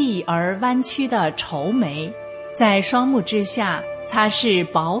画细而弯曲的愁眉，在双目之下擦拭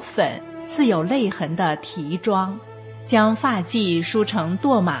薄粉似有泪痕的提妆，将发髻梳成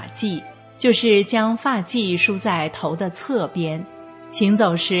堕马髻，就是将发髻梳在头的侧边，行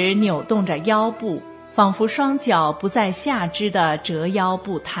走时扭动着腰部，仿佛双脚不在下肢的折腰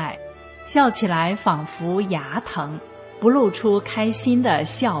步态，笑起来仿佛牙疼，不露出开心的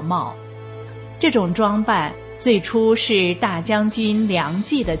笑貌。这种装扮最初是大将军梁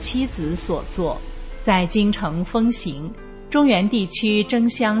冀的妻子所做，在京城风行，中原地区争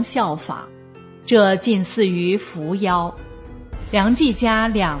相效仿，这近似于伏妖。梁冀家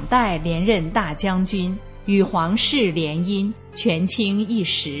2代连任大将军，与皇室联姻，权倾一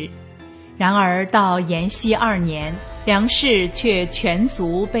时。然而到延熙2年，梁氏却全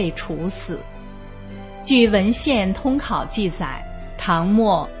族被处死。据文献通考记载，唐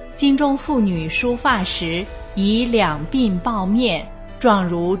末京中妇女梳发时以2鬓抱面，状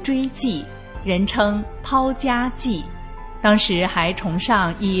如锥髻，人称抛家髻。当时还崇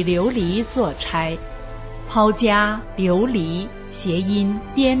尚以琉璃做钗，抛家琉璃谐音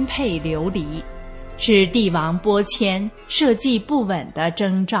颠沛流离，是帝王拨迁社稷不稳的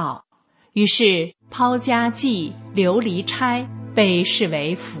征兆。于是抛家髻、琉璃钗被视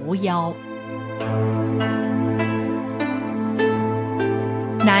为伏妖。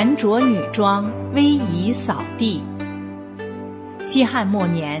男着女装，威仪扫地。西汉末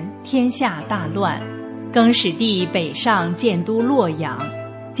年，天下大乱，更始帝北上建都洛阳，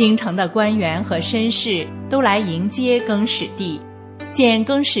京城的官员和绅士都来迎接更始帝。见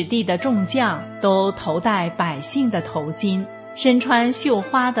更始帝的众将都头戴百姓的头巾，身穿绣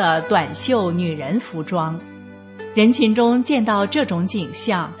花的短袖女人服装。人群中见到这种景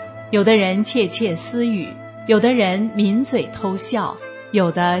象，有的人窃窃私语，有的人抿嘴偷笑，有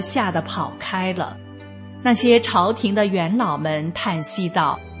的吓得跑开了。那些朝廷的元老们叹息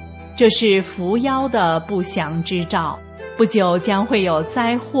道，这是伏妖的不祥之兆，不久将会有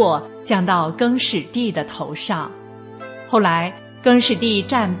灾祸降到更始帝的头上。后来更始帝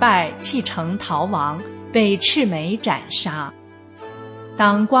战败，弃城逃亡，被赤眉斩杀。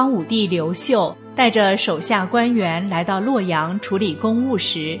当光武帝刘秀带着手下官员来到洛阳处理公务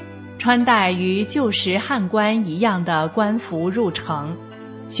时，穿戴与旧时汉官一样的官服入城。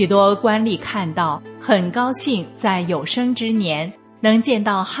许多官吏看到，很高兴在有生之年能见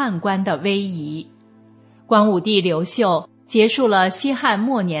到汉官的威仪。光武帝刘秀结束了西汉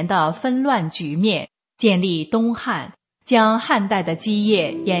末年的纷乱局面，建立东汉，将汉代的基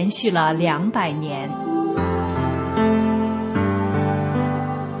业延续了200年。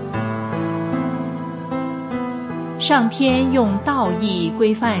上天用道义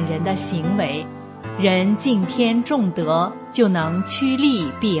规范人的行为，人敬天重德，就能趋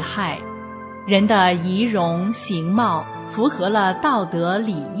利避害。人的仪容形貌符合了道德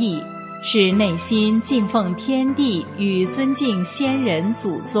礼义，是内心敬奉天地与尊敬先人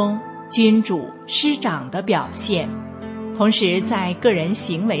祖宗、君主、师长的表现。同时在个人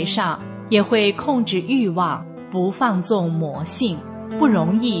行为上也会控制欲望，不放纵魔性，不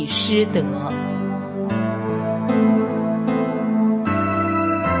容易失德。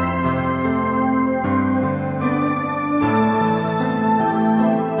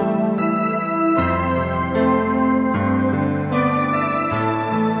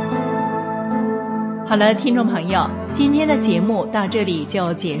好了，听众朋友，今天的节目到这里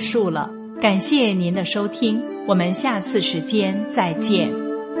就结束了，感谢您的收听，我们下次时间再见。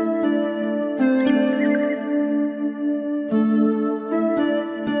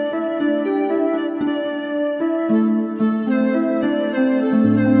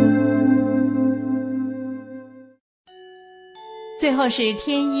最后是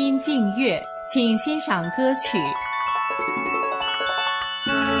天音静乐，请欣赏歌曲。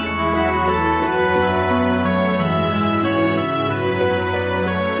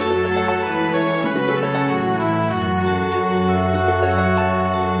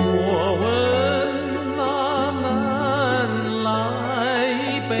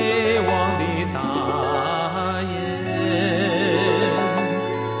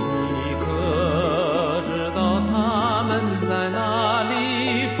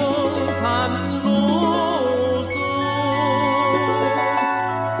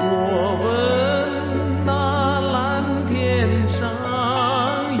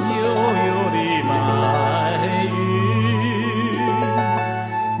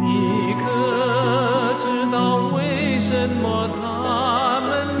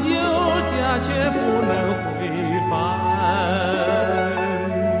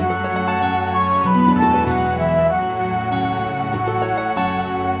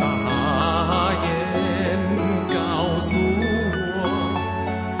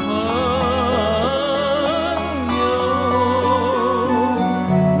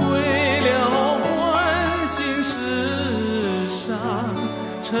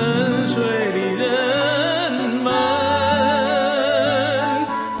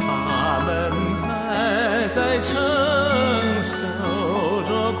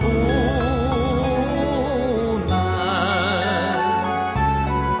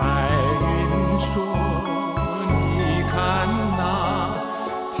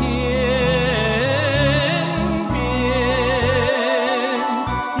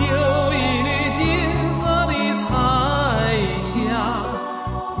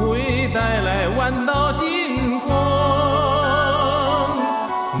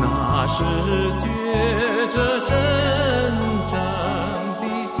是觉着真正的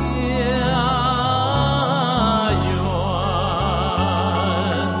家园。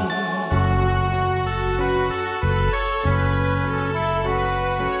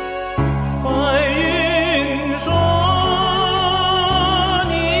白云说，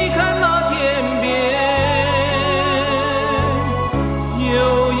你看那天边有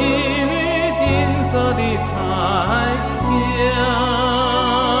一缕金色的彩霞，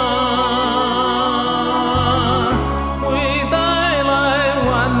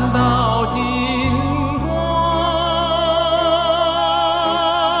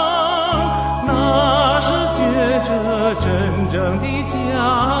真正的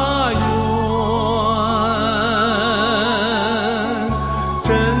家园，真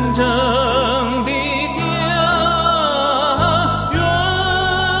正的家园。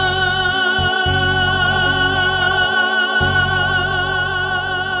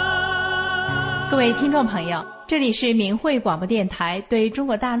各位听众朋友，这里是明慧广播电台对中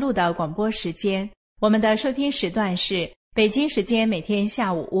国大陆的广播时间，我们的收听时段是北京时间每天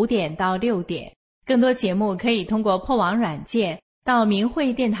下午5点到6点。更多节目可以通过破网软件到明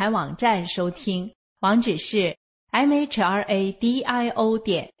慧电台网站收听，网址是 mhradio.org。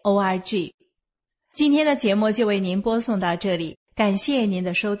 今天的节目就为您播送到这里，感谢您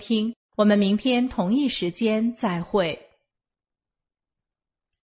的收听，我们明天同一时间再会。